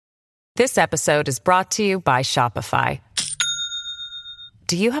This episode is brought to you by Shopify.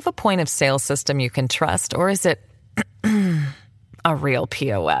 Do you have a point of sale system you can trust, or is it a real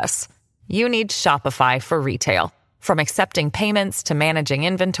POS? You need Shopify for retail. From accepting payments to managing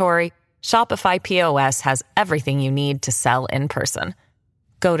inventory, Shopify POS has everything you need to sell in person.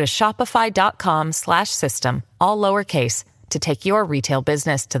 Go to shopify.com/system, all lowercase, to take your retail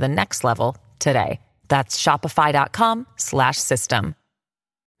business to the next level today. That's shopify.com/system.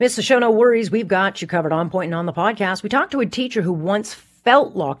 Miss the show? No worries. We've got you covered on point and on the podcast. We talked to a teacher who once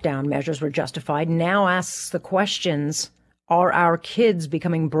felt lockdown measures were justified, now asks the questions, are our kids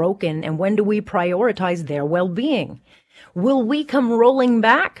becoming broken, and when do we prioritize their well-being? Will we come roaring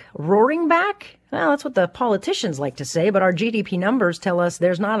back? Well, that's what the politicians like to say, but our GDP numbers tell us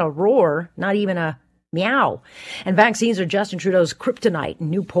there's not a roar, not even a meow. And vaccines are Justin Trudeau's kryptonite.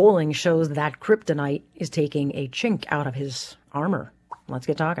 New polling shows that kryptonite is taking a chink out of his armor. Let's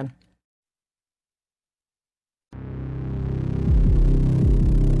get talking.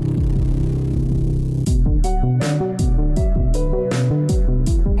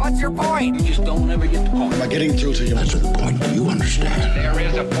 What's your point? You just don't ever get the point. Am I getting through to you? That's the point. Do you understand? There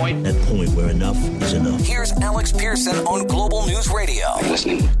is a point. That point where enough is enough. Here's Alex Pearson on Global News Radio. Are you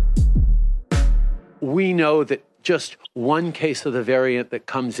listening? We know that just one case of the variant that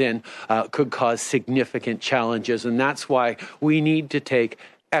comes in could cause significant challenges, and that's why we need to take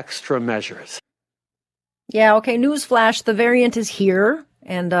extra measures. Yeah, okay, newsflash, the variant is here,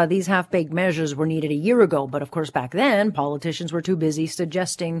 and these half-baked measures were needed a year ago, but of course back then, politicians were too busy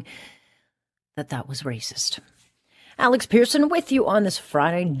suggesting that that was racist. Alex Pearson with you on this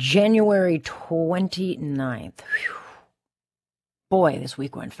Friday, January 29th. Whew. Boy, this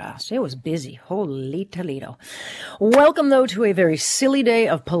week went fast. It was busy. Holy Toledo. Welcome, though, to a very silly day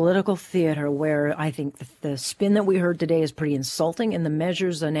of political theater where I think the spin that we heard today is pretty insulting, and the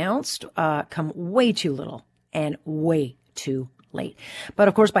measures announced come way too little and way too late. But,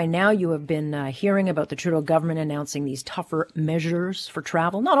 of course, by now you have been hearing about the Trudeau government announcing these tougher measures for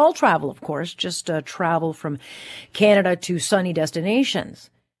travel. Not all travel, of course, just travel from Canada to sunny destinations,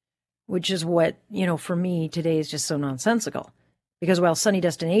 which is what, for me today is just so nonsensical. Because while sunny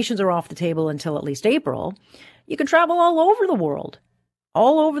destinations are off the table until at least April, you can travel all over the world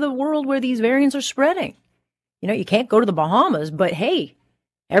where these variants are spreading. You can't go to the Bahamas, but hey,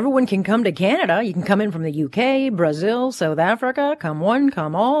 everyone can come to Canada. You can come in from the UK, Brazil, South Africa, come one,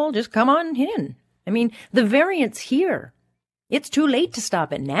 come all, just come on in. I mean, the variant's here. It's too late to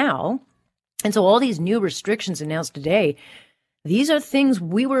stop it now. And so all these new restrictions announced today, these are things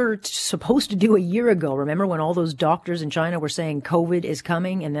we were supposed to do a year ago. Remember when all those doctors in China were saying COVID is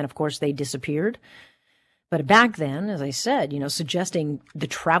coming, and then, of course, they disappeared? But back then, as I said, suggesting the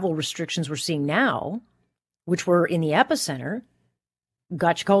travel restrictions we're seeing now, which were in the epicenter,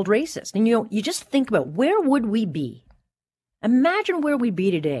 got you called racist. And, you just think about where would we be? Imagine where we'd be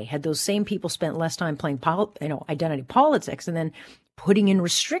today had those same people spent less time playing identity politics and then putting in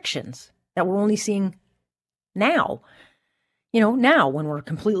restrictions that we're only seeing now. Now when we're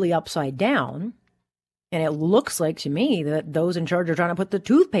completely upside down, and it looks like to me that those in charge are trying to put the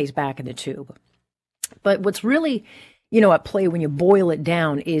toothpaste back in the tube. But what's really, at play when you boil it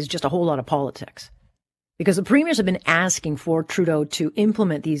down is just a whole lot of politics. Because the premiers have been asking for Trudeau to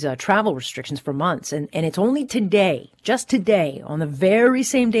implement these travel restrictions for months. And it's only today, just today, on the very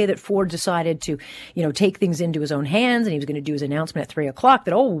same day that Ford decided to, take things into his own hands, and he was going to do his announcement at 3:00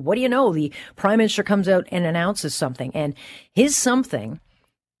 that, what do you know? The Prime Minister comes out and announces something. And his something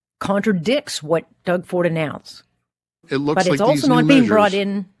contradicts what Doug Ford announced. It looks but it's like also not being brought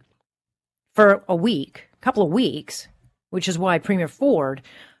in for a couple of weeks, which is why Premier Ford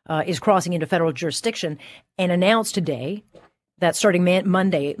is crossing into federal jurisdiction and announced today that starting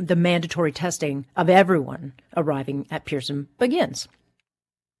Monday, the mandatory testing of everyone arriving at Pearson begins.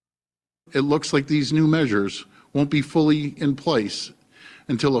 It looks like these new measures won't be fully in place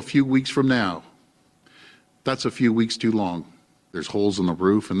until a few weeks from now. That's a few weeks too long. There's holes in the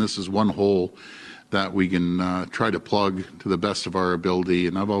roof, and this is one hole that we can try to plug to the best of our ability.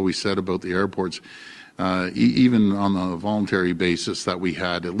 And I've always said about the airports, even on a voluntary basis that we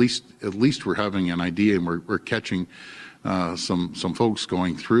had, at least we're having an idea, and we're catching some folks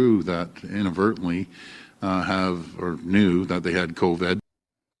going through that inadvertently have or knew that they had COVID.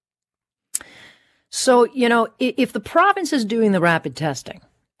 So, if the province is doing the rapid testing,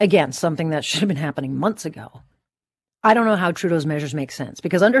 again, something that should have been happening months ago, I don't know how Trudeau's measures make sense,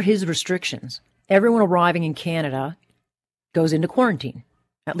 because under his restrictions, everyone arriving in Canada goes into quarantine.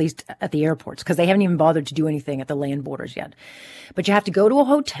 at least at the airports, because they haven't even bothered to do anything at the land borders yet. But you have to go to a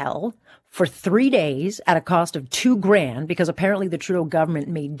hotel for 3 days at a cost of $2,000, because apparently the Trudeau government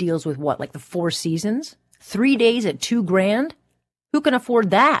made deals with like the Four Seasons. 3 days at $2,000? Who can afford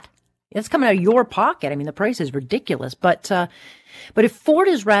that? It's coming out of your pocket. I mean, the price is ridiculous. But if Ford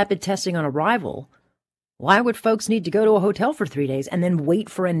is rapid testing on arrival, why would folks need to go to a hotel for 3 days and then wait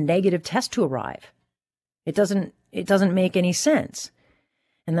for a negative test to arrive? It doesn't make any sense.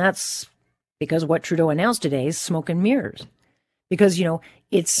 And that's because what Trudeau announced today is smoke and mirrors. Because,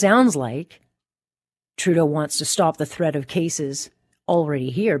 it sounds like Trudeau wants to stop the threat of cases already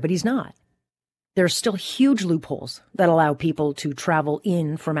here, but he's not. There are still huge loopholes that allow people to travel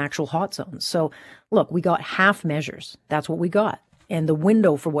in from actual hot zones. So, look, we got half measures. That's what we got. And the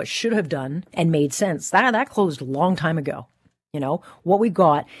window for what should have done and made sense, that closed a long time ago. What we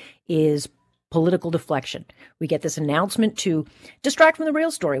got is political deflection. We get this announcement to distract from the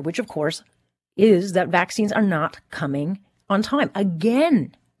real story, which, of course, is that vaccines are not coming on time.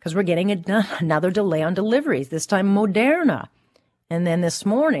 Again, because we're getting another delay on deliveries, this time Moderna. And then this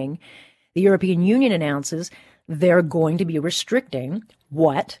morning, the European Union announces they're going to be restricting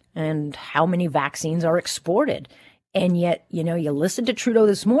what and how many vaccines are exported. And yet, you listen to Trudeau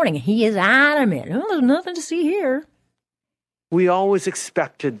this morning, he is adamant. Oh, there's nothing to see here. We always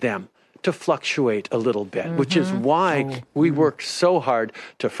expected them to fluctuate a little bit, which is why we worked so hard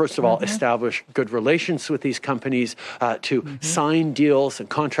to, first of all, establish good relations with these companies, to sign deals and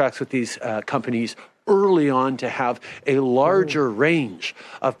contracts with these companies early on to have a larger range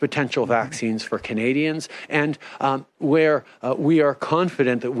of potential vaccines for Canadians, and where we are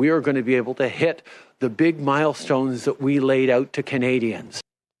confident that we are going to be able to hit the big milestones that we laid out to Canadians.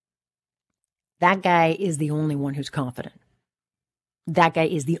 That guy is the only one who's confident. That guy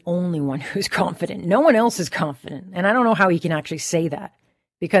is the only one who's confident. No one else is confident. And I don't know how he can actually say that,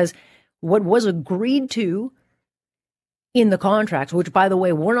 because what was agreed to in the contracts, which, by the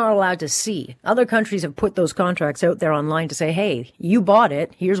way, we're not allowed to see. Other countries have put those contracts out there online to say, hey, you bought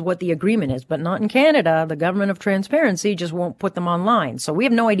it. Here's what the agreement is. But not in Canada. The government of transparency just won't put them online. So we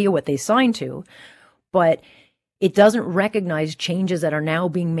have no idea what they signed to. But it doesn't recognize changes that are now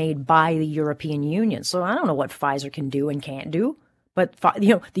being made by the European Union. So I don't know what Pfizer can do and can't do. But,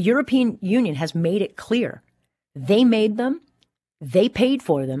 the European Union has made it clear. They made them. They paid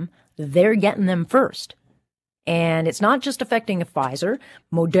for them. They're getting them first. And it's not just affecting Pfizer.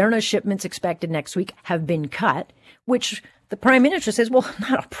 Moderna shipments expected next week have been cut, which the Prime Minister says, well,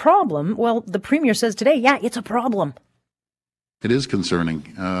 not a problem. Well, the Premier says today, yeah, it's a problem. It is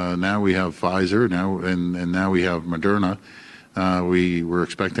concerning. Now we have Pfizer, and now we have Moderna. We were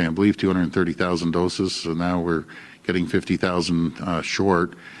expecting, I believe, 230,000 doses, so now we're getting 50,000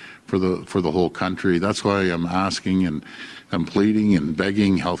 short for the whole country. That's why I'm asking and I'm pleading and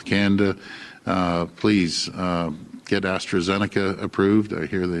begging Health Canada, please get AstraZeneca approved. I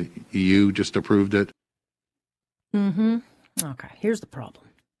hear the EU just approved it. Okay, here's the problem.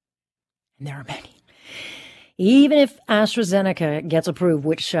 And there are many. Even if AstraZeneca gets approved,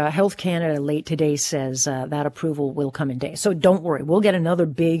 which Health Canada late today says that approval will come in days. So don't worry. We'll get another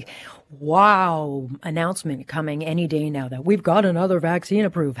big wow announcement coming any day now that we've got another vaccine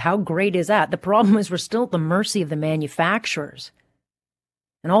approved. How great is that? The problem is we're still at the mercy of the manufacturers.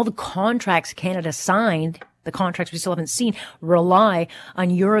 And all the contracts Canada signed, the contracts we still haven't seen, rely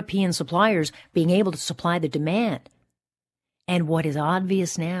on European suppliers being able to supply the demand. And what is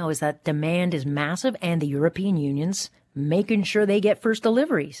obvious now is that demand is massive and the European Union's making sure they get first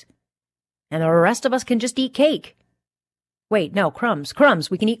deliveries. And the rest of us can just eat cake. Wait, no, crumbs.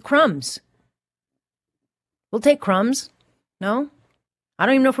 We can eat crumbs. We'll take crumbs. No? I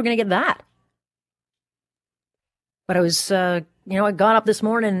don't even know if we're going to get that. But I was, I got up this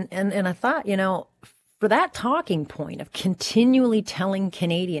morning and I thought, for that talking point of continually telling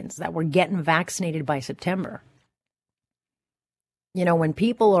Canadians that we're getting vaccinated by September, when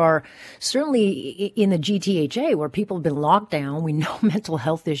people are certainly in the GTHA, where people have been locked down, we know mental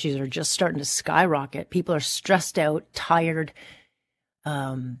health issues are just starting to skyrocket. People are stressed out, tired,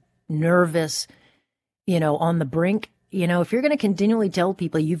 nervous, on the brink. If you're going to continually tell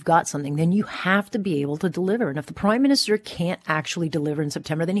people you've got something, then you have to be able to deliver. And if the Prime Minister can't actually deliver in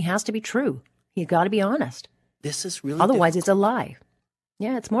September, then he has to be true. He's got to be honest. This is really Otherwise, difficult. It's a lie.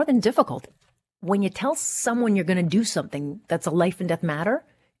 Yeah, it's more than difficult. When you tell someone you're going to do something that's a life and death matter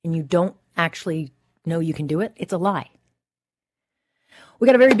and you don't actually know you can do it, it's a lie. We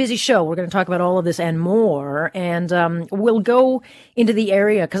got a very busy show. We're going to talk about all of this and more. And we'll go into the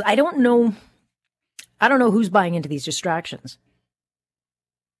area because I don't know who's buying into these distractions.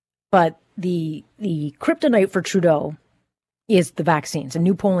 But the kryptonite for Trudeau is the vaccines. And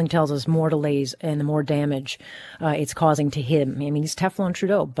new polling tells us more delays and the more damage it's causing to him. I mean, he's Teflon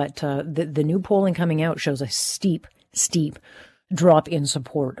Trudeau, but the new polling coming out shows a steep drop in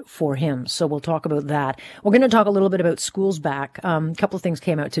support for him. So we'll talk about that. We're going to talk a little bit about schools back. A couple of things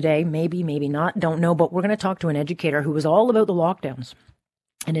came out today, maybe not, don't know, but we're going to talk to an educator who was all about the lockdowns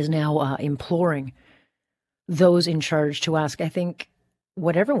and is now imploring those in charge to ask, I think,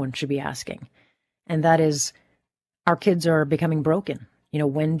 what everyone should be asking. And that is, our kids are becoming broken.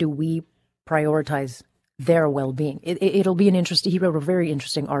 When do we prioritize their well-being? It'll be an interesting, he wrote a very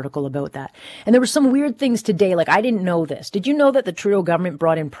interesting article about that. And there were some weird things today, like I didn't know this. Did you know that the Trudeau government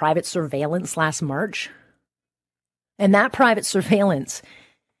brought in private surveillance last March? And that private surveillance,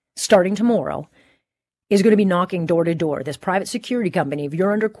 starting tomorrow, is going to be knocking door to door. This private security company, if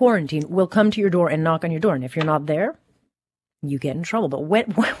you're under quarantine, will come to your door and knock on your door. And if you're not there, you get in trouble.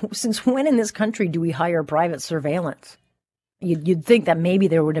 But since when in this country do we hire private surveillance? You'd think that maybe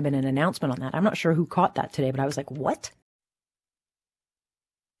there would have been an announcement on that. I'm not sure who caught that today, but I was like, what?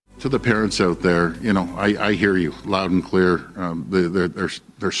 To the parents out there, I hear you loud and clear.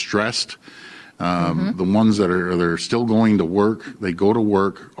 They're stressed. The ones that are still going to work, they go to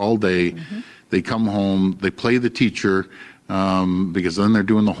work all day. They come home, they play the teacher because then they're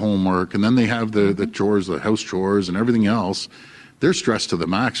doing the homework, and then they have the chores, the house chores and everything else. They're stressed to the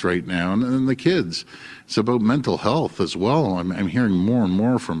max right now, and the kids. It's about mental health as well. I'm hearing more and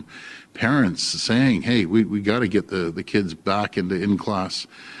more from parents saying, hey, we got to get the kids back into in-class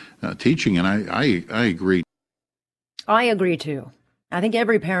teaching, and I agree. I agree too. I think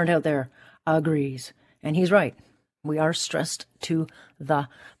every parent out there agrees, and he's right. We are stressed to the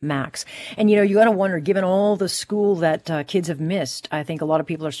max. And, you got to wonder, given all the school that kids have missed, I think a lot of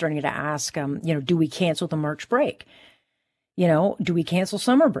people are starting to ask, do we cancel the March break? Do we cancel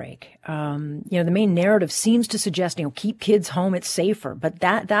summer break? The main narrative seems to suggest, keep kids home, it's safer. But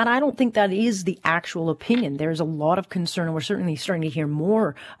that I don't think that is the actual opinion. There's a lot of concern, and we're certainly starting to hear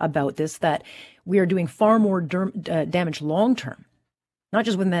more about this, that we are doing far more damage long term, not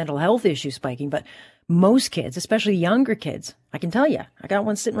just with mental health issues spiking, but most kids, especially younger kids, I can tell you, I got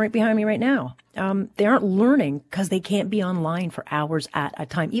one sitting right behind me right now. They aren't learning because they can't be online for hours at a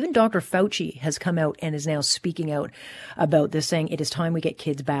time. Even Dr. Fauci has come out and is now speaking out about this, saying it is time we get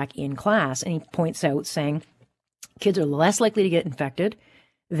kids back in class. And he points out saying kids are less likely to get infected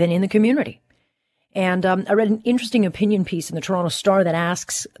than in the community. And I read an interesting opinion piece in the Toronto Star that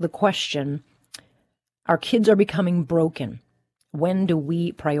asks the question, our kids are becoming broken. When do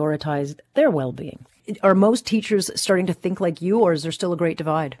we prioritize their well-being? Are most teachers starting to think like you, or is there still a great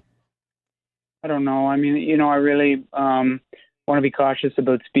divide? I don't know. I mean, I really want to be cautious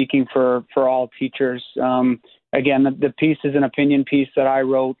about speaking for all teachers. Again, the piece is an opinion piece that I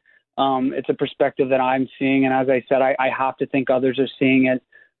wrote. It's a perspective that I'm seeing, and as I said, I have to think others are seeing it.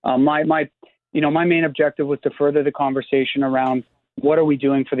 My main objective was to further the conversation around what are we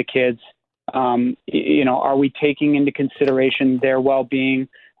doing for the kids. Are we taking into consideration their well-being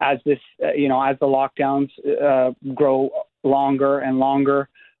as this, as the lockdowns grow longer and longer?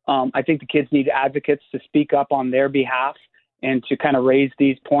 I think the kids need advocates to speak up on their behalf and to kind of raise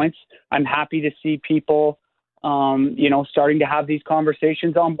these points. I'm happy to see people, starting to have these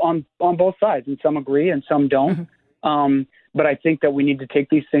conversations on both sides, and some agree and some don't. But I think that we need to take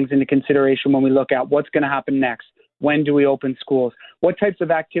these things into consideration when we look at what's going to happen next. When do we open schools? What types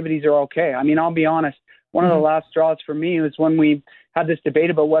of activities are okay? I mean, I'll be honest. One of the last straws for me was when we had this debate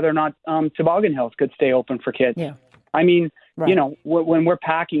about whether or not toboggan hills could stay open for kids. Yeah. I mean, right. When we're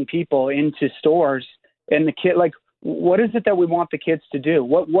packing people into stores and the kid, like, what is it that we want the kids to do?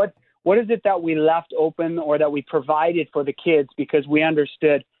 What is it that we left open or that we provided for the kids because we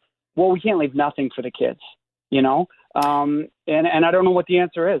understood, well, we can't leave nothing for the kids, And I don't know what the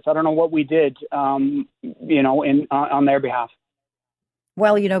answer is. I don't know what we did, on their behalf.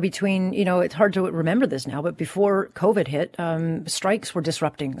 Well, it's hard to remember this now, but before COVID hit, strikes were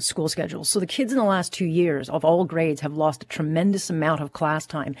disrupting school schedules. So the kids in the last 2 years of all grades have lost a tremendous amount of class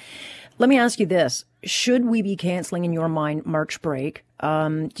time. Let me ask you this. Should we be canceling, in your mind, March break?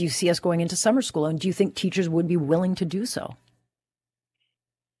 Do you see us going into summer school? And do you think teachers would be willing to do so?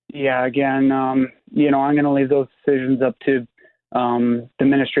 Yeah, again, I'm going to leave those decisions up to the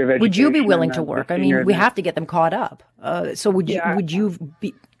Ministry of Education. Would you be willing to work? I mean, we have to get them caught up. So would you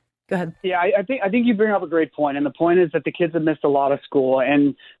be? Go ahead. Yeah, I think you bring up a great point, and the point is that the kids have missed a lot of school,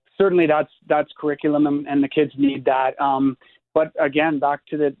 and certainly that's curriculum, and the kids need that. But again, back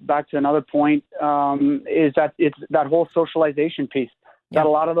to another point is that it's that whole socialization piece. That a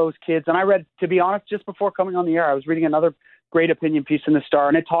lot of those kids, and I read, to be honest, just before coming on the air, I was reading another great opinion piece in the Star,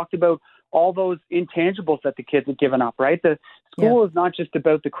 and it talked about all those intangibles that the kids have given up, right? The school is not just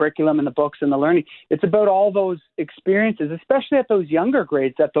about the curriculum and the books and the learning. It's about all those experiences, especially at those younger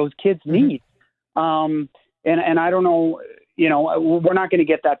grades that those kids need. And I don't know, we're not going to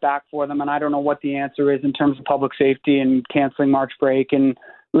get that back for them. And I don't know what the answer is in terms of public safety and canceling March break and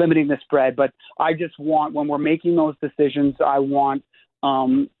limiting the spread. But I just want, when we're making those decisions, I want,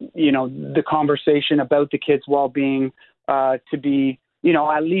 the conversation about the kids' well-being to be,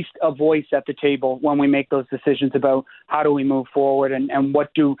 at least a voice at the table when we make those decisions about how do we move forward and what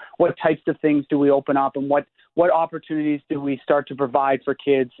types of things do we open up and what opportunities do we start to provide for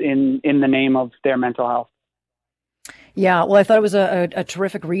kids in the name of their mental health. Yeah, well, I thought it was a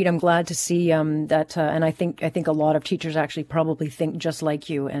terrific read. I'm glad to see that, and I think a lot of teachers actually probably think just like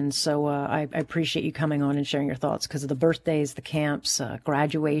you, and so I appreciate you coming on and sharing your thoughts, because of the birthdays, the camps,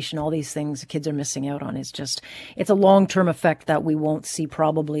 graduation, all these things the kids are missing out on. It's a long-term effect that we won't see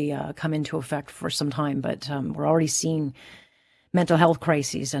probably come into effect for some time, but we're already seeing mental health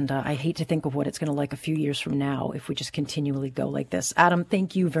crises, and I hate to think of what it's going to like a few years from now if we just continually go like this. Adam,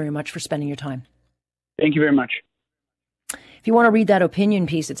 thank you very much for spending your time. Thank you very much. If you want to read that opinion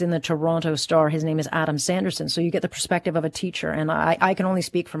piece, it's in the Toronto Star. His name is Adam Sanderson. So you get the perspective of a teacher. And I can only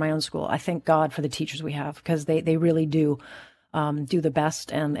speak for my own school. I thank God for the teachers we have, because they really do the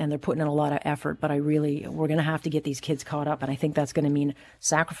best, and they're putting in a lot of effort. But we're going to have to get these kids caught up. And I think that's going to mean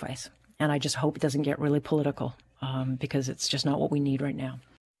sacrifice. And I just hope it doesn't get really political, because it's just not what we need right now.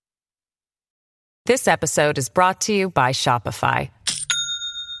 This episode is brought to you by Shopify.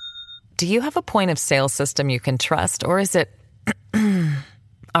 Do you have a point of sale system you can trust, or is it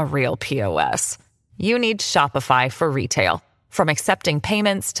a real POS? You need Shopify for retail. From accepting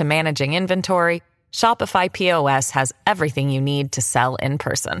payments to managing inventory, Shopify POS has everything you need to sell in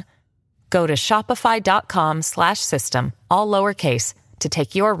person. Go to shopify.com/system, all lowercase, to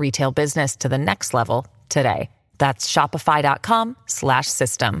take your retail business to the next level today. That's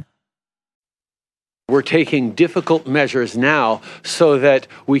shopify.com/system. We're taking difficult measures now so that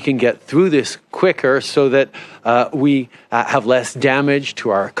we can get through this quicker, so that we have less damage to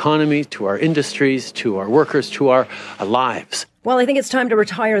our economy, to our industries, to our workers, to our lives. Well, I think it's time to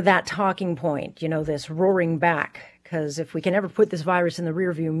retire that talking point, this roaring back, because if we can ever put this virus in the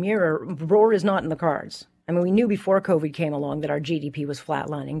rearview mirror, roar is not in the cards. I mean, we knew before COVID came along that our GDP was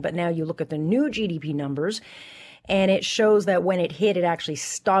flatlining, but now you look at the new GDP numbers, and it shows that when it hit, it actually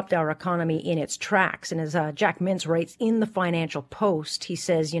stopped our economy in its tracks. And as Jack Mintz writes in the Financial Post, he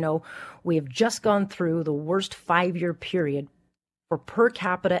says, we have just gone through the worst 5-year period for per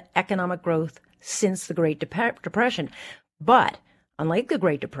capita economic growth since the Great Depression. But unlike the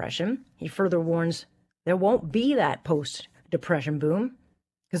Great Depression, he further warns there won't be that post-depression boom,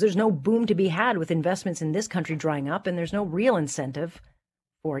 because there's no boom to be had with investments in this country drying up, and there's no real incentive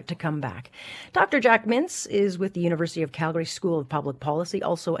for it to come back. Dr. Jack Mintz is with the University of Calgary School of Public Policy,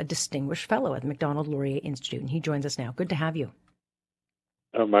 also a distinguished fellow at the Macdonald-Laurier Institute, and he joins us now. Good to have you.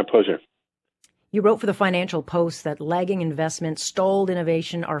 My pleasure. You wrote for the Financial Post that lagging investment, stalled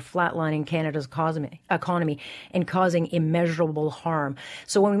innovation are flatlining Canada's economy and causing immeasurable harm.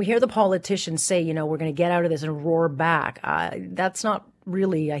 So when we hear the politicians say, we're going to get out of this and roar back, that's not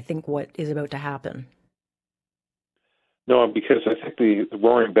really, I think, what is about to happen. No, because I think the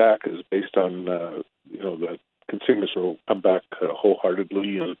roaring back is based on, that consumers will come back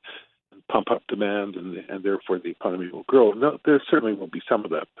wholeheartedly and pump up demand, and therefore the economy will grow. No, there certainly will be some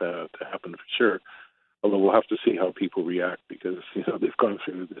of that to happen for sure, although we'll have to see how people react, because, they've gone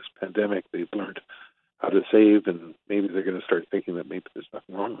through this pandemic, they've learned how to save, and maybe they're going to start thinking that maybe there's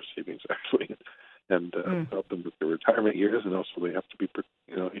nothing wrong with savings, actually, and help them with their retirement years. And also they have to be,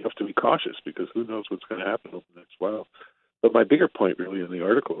 you have to be cautious, because who knows what's going to happen over the next while. But my bigger point really in the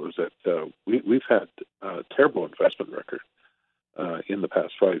article is that we've had a terrible investment record in the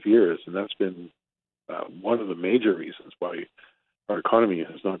past 5 years, and that's been one of the major reasons why our economy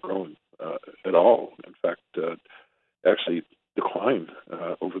has not grown at all. In fact, actually declined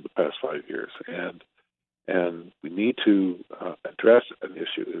over the past 5 years, and we need to address an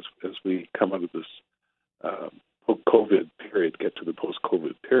issue as we come out of this COVID period, get to the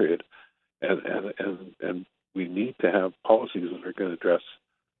post-COVID period, and we need to have policies that are going to address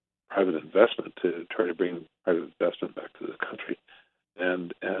private investment, to try to bring private investment back to the country.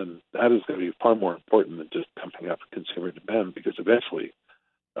 And that is going to be far more important than just pumping up consumer demand, because eventually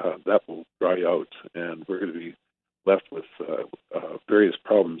that will dry out, and we're going to be left with various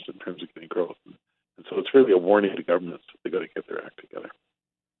problems in terms of getting growth. And so it's really a warning to governments that they've got to get their act together.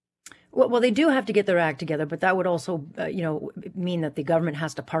 Well, they do have to get their act together, but that would also, mean that the government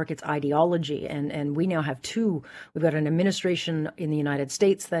has to park its ideology. And we now have we've got an administration in the United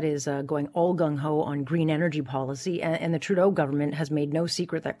States that is going all gung-ho on green energy policy. And the Trudeau government has made no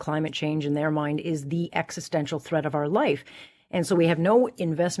secret that climate change in their mind is the existential threat of our life. And so we have no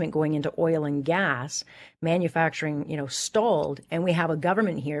investment going into oil and gas, manufacturing, stalled. And we have a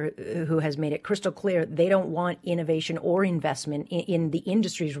government here who has made it crystal clear they don't want innovation or investment in the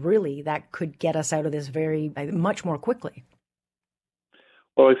industries, really, that could get us out of this much more quickly.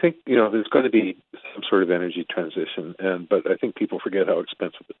 Well, I think, there's going to be some sort of energy transition, but I think people forget how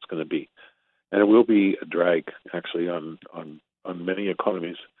expensive it's going to be. And it will be a drag, actually, on many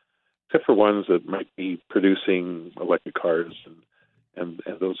economies, except for ones that might be producing electric cars and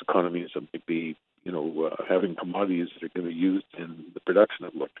those economies that might be, having commodities that are going to be used in the production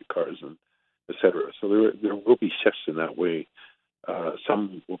of electric cars and et cetera. So there will be shifts in that way.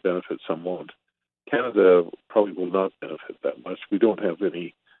 Some will benefit, some won't. Canada probably will not benefit that much. We don't have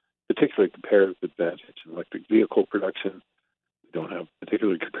any particular comparative advantage in electric vehicle production. We don't have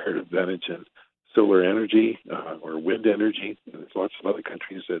particular comparative advantage in solar energy or wind energy. There's lots of other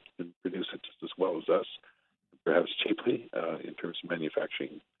countries that can produce it just as well as us, perhaps cheaply, in terms of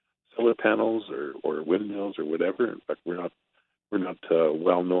manufacturing solar panels or windmills or whatever. In fact, we're not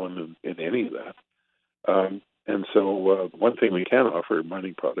well known in any of that. And so one thing we can offer are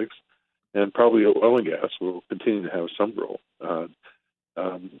mining products, and probably oil and gas will continue to have some role,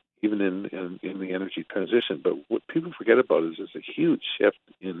 even in the energy transition. But what people forget about is there's a huge shift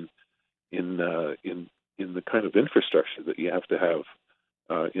in the kind of infrastructure that you have to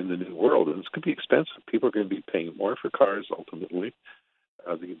have in the new world, and it's going to be expensive. People are going to be paying more for cars ultimately.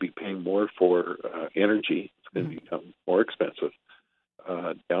 They're going to be paying more for energy. It's going to become more expensive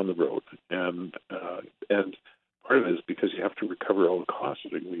down the road, and part of it is because you have to recover all the costs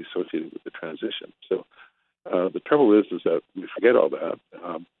that are going to be associated with the transition. So the trouble is that we forget all that,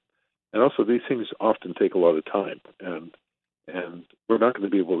 and also these things often take a lot of time, and we're not going to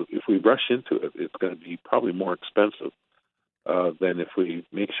be able to, if we rush into it, it's going to be probably more expensive than if we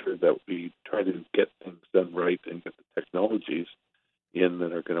make sure that we try to get things done right and get the technologies in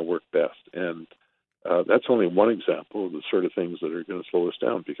that are going to work best. And that's only one example of the sort of things that are going to slow us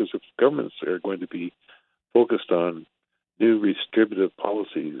down, because if governments are going to be focused on new redistributive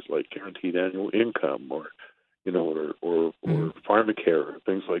policies like guaranteed annual income or pharmacare or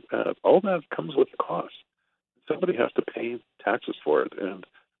things like that, all that comes with a cost. Somebody has to pay taxes for it, and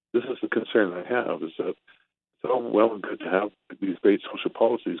this is the concern I have, is that it's all well and good to have these great social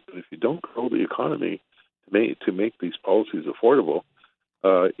policies, but if you don't grow the economy to make these policies affordable,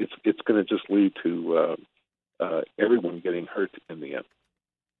 it's going to just lead to everyone getting hurt in the end.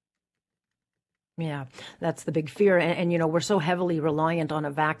 Yeah, that's the big fear. And we're so heavily reliant on a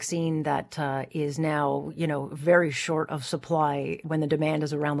vaccine that is now, very short of supply when the demand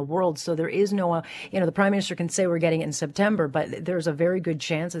is around the world. So there is no, the Prime Minister can say we're getting it in September, but there's a very good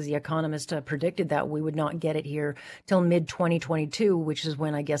chance, as the Economist predicted, that we would not get it here till mid-2022, which is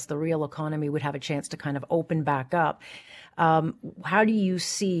when I guess the real economy would have a chance to kind of open back up. How do you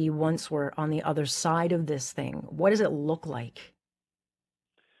see, once we're on the other side of this thing, what does it look like?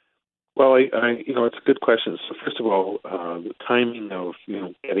 Well, it's a good question. So first of all, the timing of,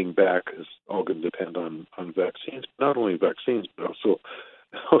 getting back is all going to depend on vaccines. Not only vaccines, but also,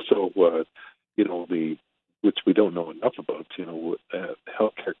 which we don't know enough about,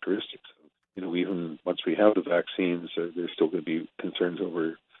 health characteristics. Even once we have the vaccines, there's still going to be concerns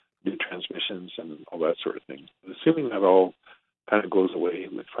over new transmissions and all that sort of thing. But assuming that all kind of goes away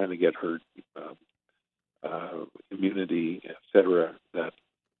and we finally get herd immunity, et cetera, that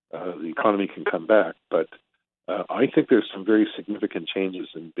the economy can come back, but I think there's some very significant changes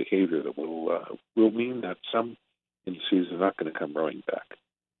in behavior that will mean that some industries are not going to come roaring back.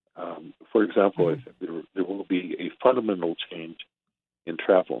 For example, I think there will be a fundamental change in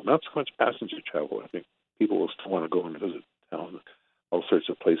travel, not so much passenger travel. I think people will still want to go and visit town, all sorts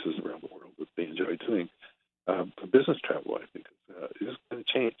of places around the world that they enjoy doing. But business travel, I think, is going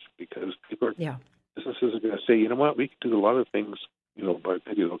to change because businesses are going to say, you know what, we can do a lot of things by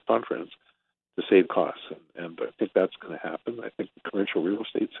video conference to save costs. And I think that's going to happen. I think the commercial real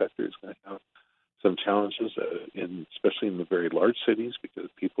estate sector is going to have some challenges, especially in the very large cities, because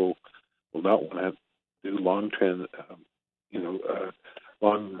people will not want to do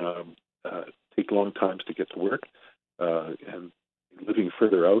take long times to get to work, and living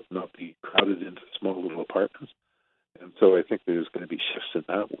further out, not be crowded into small little apartments. And so I think there's going to be shifts in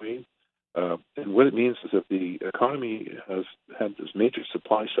that way. And what it means is that the economy has had this major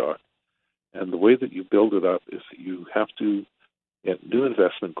supply shock, and the way that you build it up is that you have to get new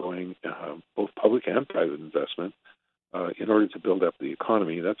investment going, both public and private investment, in order to build up the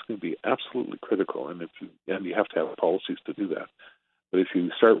economy. That's going to be absolutely critical, and you have to have policies to do that. But if you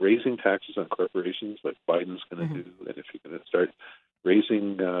start raising taxes on corporations, like Biden's going to do, and if you're going to start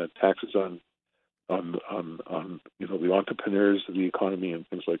raising taxes on the entrepreneurs of the economy and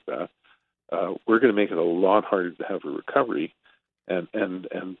things like that, we're going to make it a lot harder to have a recovery, and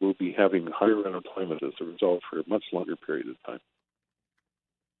we'll be having higher unemployment as a result for a much longer period of time.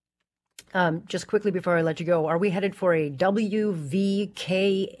 Just quickly before I let you go, are we headed for a W, V,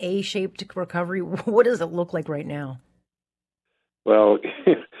 K, A-shaped recovery? What does it look like right now? Well,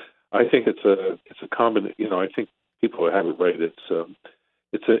 I think it's a combination. I think people have it right. It's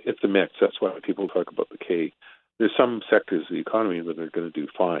a mix. That's why people talk about the K. There's some sectors of the economy that are going to do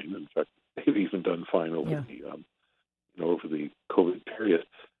fine. In fact, they've even done fine over the COVID period,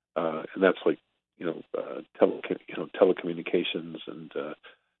 and that's like telecommunications and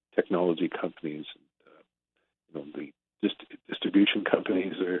technology companies, and the distribution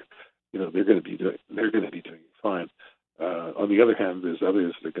companies are, they're going to be doing fine. On the other hand, there's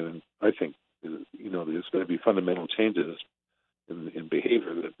others that are going to, I think, there's going to be fundamental changes in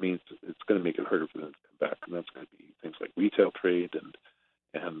behavior that means it's going to make it harder for them to come back, and that's going to be things like retail trade and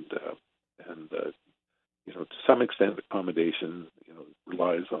to some extent accommodation,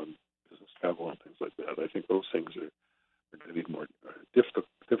 relies on business travel and things like that. I think those things are going to be more difficult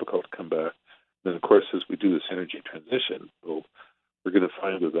to come back. And then, of course, as we do this energy transition, we're going to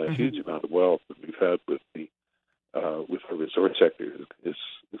find that a huge amount of wealth that we've had with our resort sector is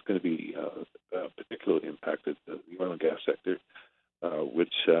going to be particularly impacted, the oil and gas sector,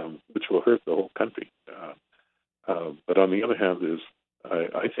 which will hurt the whole country. But on the other hand,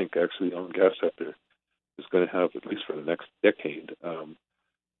 I think actually the oil and gas sector is going to have, at least for the next decade,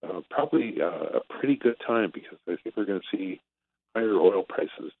 probably a pretty good time, because I think we're going to see higher oil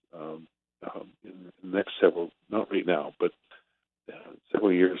prices in the next several, not right now, but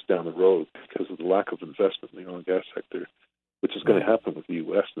several years down the road, because of the lack of investment in the oil and gas sector, which is going to happen with the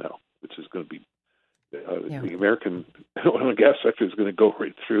U.S. now, which is going to be the American oil and gas sector is going to go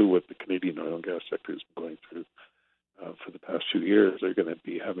right through what the Canadian oil and gas sector has been going through for the past few years. They're going to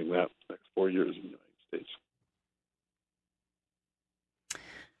be having that the next 4 years in the United States.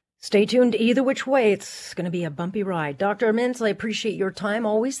 Stay tuned either which way. It's going to be a bumpy ride. Dr. Mintz, I appreciate your time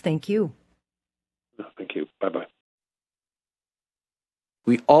always. Thank you. No, thank you. Bye-bye.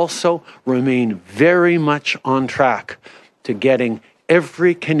 We also remain very much on track to getting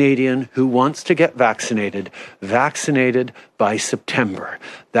every Canadian who wants to get vaccinated by September.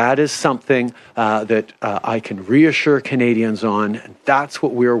 That is something that I can reassure Canadians on. And that's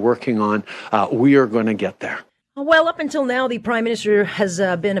what we're working on. We are going to get there. Well, up until now, the Prime Minister has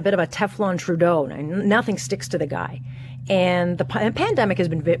been a bit of a Teflon Trudeau. Nothing sticks to the guy. And the pandemic has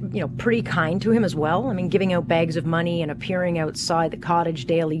been, pretty kind to him as well. I mean, giving out bags of money and appearing outside the cottage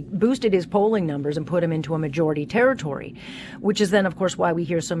daily boosted his polling numbers and put him into a majority territory, which is then, of course, why we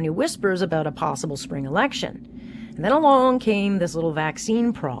hear so many whispers about a possible spring election. And then along came this little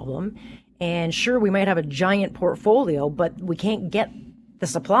vaccine problem. And sure, we might have a giant portfolio, but we can't get the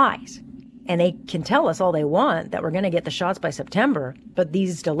supplies. And they can tell us all they want that we're going to get the shots by September. But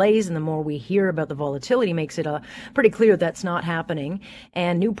these delays, and the more we hear about the volatility, makes it pretty clear that's not happening.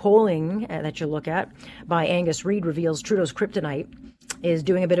 And new polling that you look at by Angus Reid reveals Trudeau's kryptonite is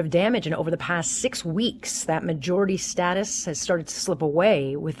doing a bit of damage. And over the past 6 weeks, that majority status has started to slip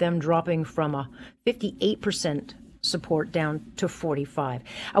away, with them dropping from a 58% support down to 45.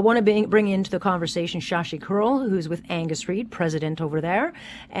 I want to bring into the conversation Shachi Kurl, who's with Angus Reid President over there.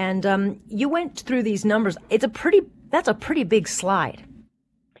 And you went through these numbers. That's a pretty big slide.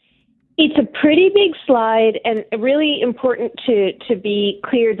 It's a pretty big slide, and really important to be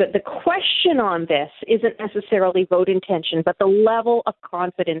clear that the question on this isn't necessarily vote intention, but the level of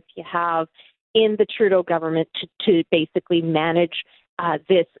confidence you have in the Trudeau government to basically manage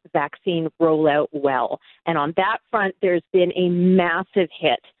this vaccine rollout well. And on that front, there's been a massive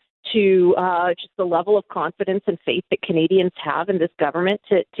hit to just the level of confidence and faith that Canadians have in this government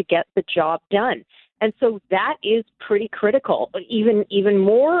to get the job done. And so that is pretty critical. Even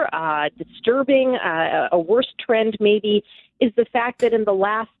more disturbing, a worse trend maybe, is the fact that in the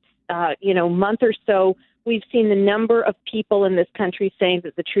last month or so, we've seen the number of people in this country saying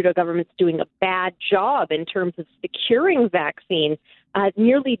that the Trudeau government's doing a bad job in terms of securing vaccine,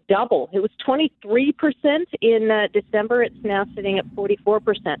 nearly double. It was 23% in December. It's now sitting at 44%.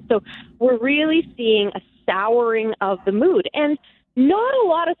 So we're really seeing a souring of the mood. And not a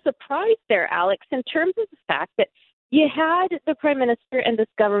lot of surprise there, Alex, in terms of the fact that You had the Prime Minister and this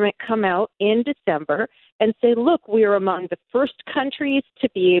government come out in December and say, look, we are among the first countries to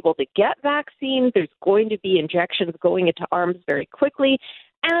be able to get vaccines. There's going to be injections going into arms very quickly.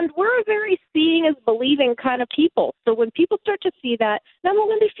 And we're a very seeing is believing kind of people. So when people start to see that, not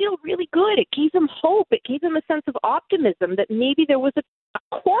only do they feel really good, it gave them hope. It gave them a sense of optimism that maybe there was a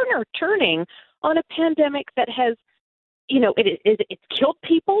corner turning on a pandemic that has, it's killed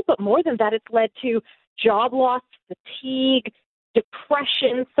people, but more than that, it's led to job loss, fatigue,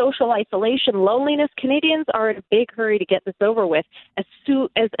 depression, social isolation, loneliness. Canadians are in a big hurry to get this over with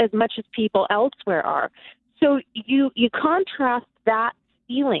as much as people elsewhere are. So you contrast that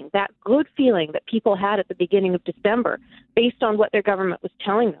feeling, that good feeling that people had at the beginning of December based on what their government was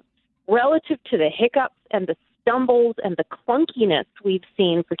telling them, relative to the hiccups and the stumbles and the clunkiness we've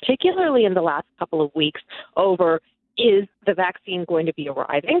seen, particularly in the last couple of weeks, over is the vaccine going to be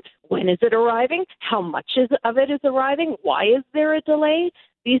arriving? When is it arriving? How much of it is arriving? Why is there a delay?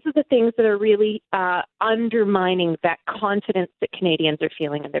 These are the things that are really undermining that confidence that Canadians are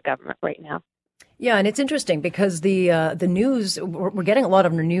feeling in their government right now. Yeah, and it's interesting because the news, we're getting a lot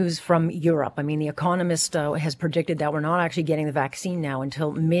of news from Europe. I mean, The Economist has predicted that we're not actually getting the vaccine now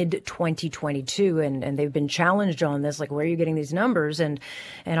until mid-2022, and they've been challenged on this, like, where are you getting these numbers? And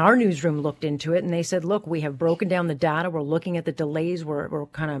our newsroom looked into it, and they said, look, we have broken down the data, we're looking at the delays, we're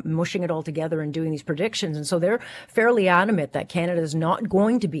kind of mushing it all together and doing these predictions. And so they're fairly adamant that Canada is not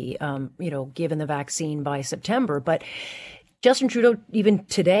going to be, given the vaccine by September. But Justin Trudeau, even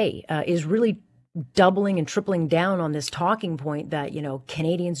today, is really doubling and tripling down on this talking point that,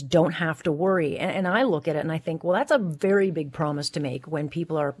 Canadians don't have to worry. And I look at it and I think, well, that's a very big promise to make when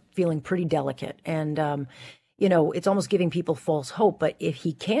people are feeling pretty delicate. And, it's almost giving people false hope. But if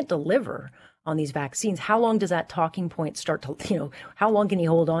he can't deliver on these vaccines, how long does that talking point start to, how long can he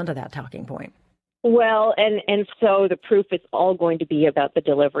hold on to that talking point? Well, and so the proof is all going to be about the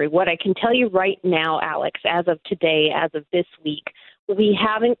delivery. What I can tell you right now, Alex, as of today, as of this week, we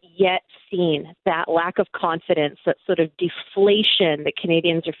haven't yet seen that lack of confidence, that sort of deflation that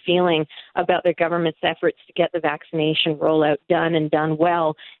Canadians are feeling about their government's efforts to get the vaccination rollout done and done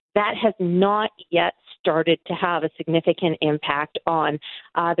well. That has not yet started to have a significant impact on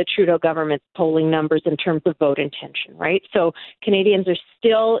the Trudeau government's polling numbers in terms of vote intention, right? So Canadians are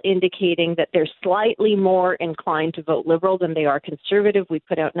still indicating that they're slightly more inclined to vote Liberal than they are Conservative. We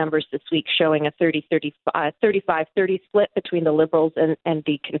put out numbers this week showing a 35-30 split between the Liberals and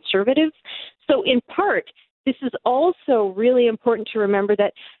the Conservatives. So in part, this is also really important to remember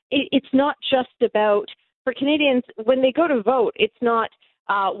that it's not just about, for Canadians, when they go to vote, it's not,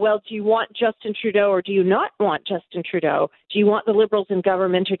 do you want Justin Trudeau or do you not want Justin Trudeau? Do you want the Liberals in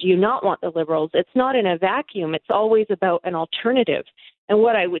government or do you not want the Liberals? It's not in a vacuum. It's always about an alternative. And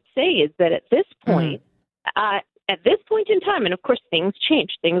what I would say is that at this point, in time, and of course things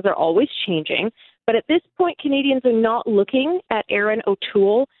change. Things are always changing. But at this point, Canadians are not looking at Erin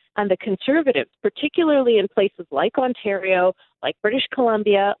O'Toole and the Conservatives, particularly in places like Ontario, like British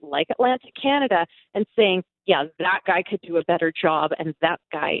Columbia, like Atlantic Canada, and saying, yeah, that guy could do a better job and that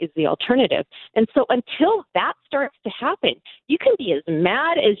guy is the alternative. And so until that starts to happen, you can be as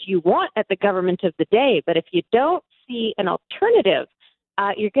mad as you want at the government of the day, but if you don't see an alternative,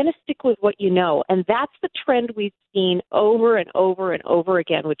 you're going to stick with what you know. And that's the trend we've seen over and over and over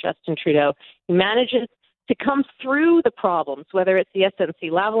again with Justin Trudeau. He manages to come through the problems, whether it's the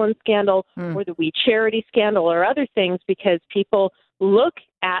SNC-Lavalin scandal or the We Charity scandal or other things, because people look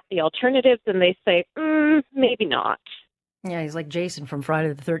at the alternatives and they say, maybe not. Yeah, he's like Jason from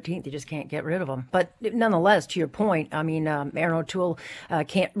Friday the 13th. You just can't get rid of him. But nonetheless, to your point, I mean, Erin O'Toole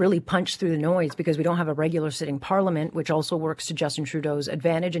can't really punch through the noise because we don't have a regular sitting parliament, which also works to Justin Trudeau's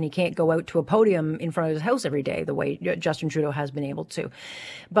advantage. And he can't go out to a podium in front of his house every day the way Justin Trudeau has been able to.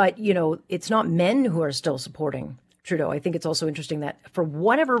 But, it's not men who are still supporting Trudeau. I think it's also interesting that for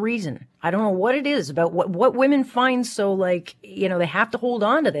whatever reason, I don't know what it is about what women find so they have to hold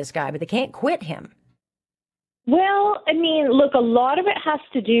on to this guy, but they can't quit him. Well, I mean, look, a lot of it has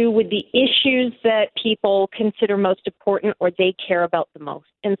to do with the issues that people consider most important or they care about the most.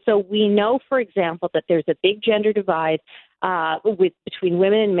 And so we know, for example, that there's a big gender divide between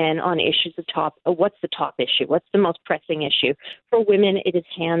women and men on issues of what's the top issue? What's the most pressing issue? For women, it is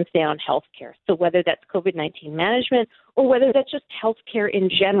hands down healthcare. So whether that's COVID-19 management or whether that's just healthcare in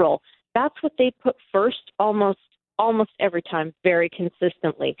general, that's what they put first almost every time, very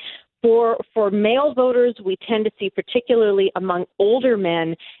consistently. For male voters, we tend to see, particularly among older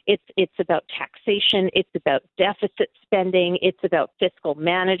men, it's about taxation, it's about deficit spending, it's about fiscal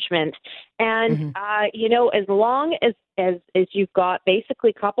management, and as long as you've got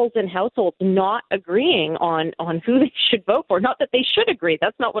basically couples and households not agreeing on who they should vote for, not that they should agree,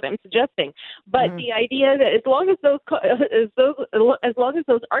 that's not what I'm suggesting, but the idea that as long as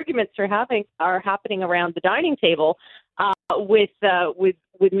those arguments are happening around the dining table, with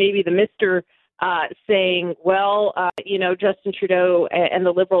maybe the Mr. Saying, well, Justin Trudeau and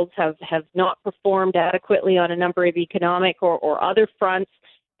the Liberals have not performed adequately on a number of economic or other fronts,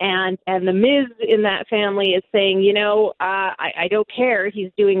 and the Ms. in that family is saying, I don't care,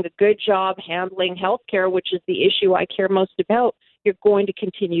 he's doing a good job handling healthcare, which is the issue I care most about. You're going to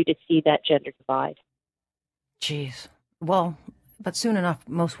continue to see that gender divide. Jeez. Well, but soon enough,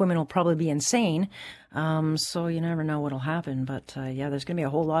 most women will probably be insane. So you never know what'll happen. But there's going to be a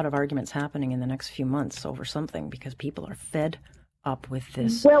whole lot of arguments happening in the next few months over something because people are fed up with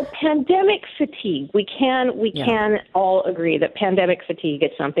this. Well, pandemic fatigue. We can all agree that pandemic fatigue is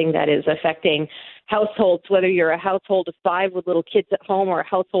something that is affecting households, whether you're a household of 5 with little kids at home or a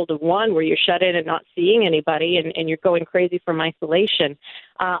household of 1 where you're shut in and not seeing anybody and you're going crazy from isolation.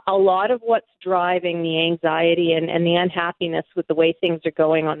 A lot of what's driving the anxiety and the unhappiness with the way things are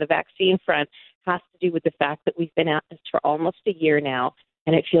going on the vaccine front has to do with the fact that we've been at this for almost a year now,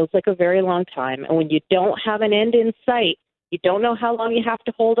 and it feels like a very long time. And when you don't have an end in sight, you don't know how long you have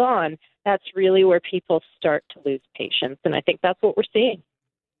to hold on, that's really where people start to lose patience. And I think that's what we're seeing.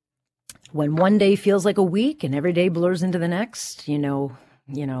 When one day feels like a week and every day blurs into the next,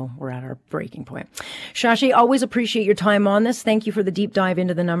 we're at our breaking point. Shachi, always appreciate your time on this. Thank you for the deep dive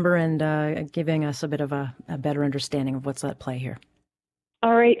into the number and giving us a bit of a better understanding of what's at play here.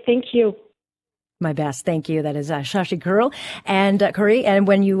 All right. Thank you. My best. Thank you. That is Shachi Kurl. And Curry, and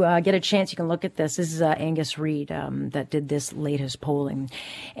when you get a chance, you can look at this. This is Angus Reid that did this latest polling.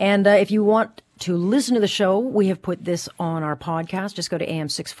 And if you want to listen to the show, we have put this on our podcast. Just go to AM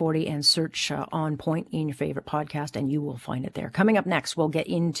 640 and search On Point in your favorite podcast, and you will find it there. Coming up next, we'll get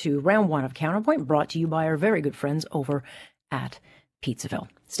into round 1 of Counterpoint, brought to you by our very good friends over at Pizzaville.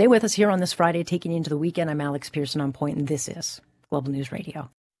 Stay with us here on this Friday, taking you into the weekend. I'm Alex Pearson on Point, and this is Global News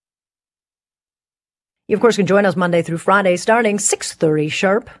Radio. You, of course, can join us Monday through Friday starting 6:30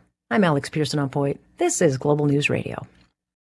 sharp. I'm Alex Pearson on Point. This is Global News Radio.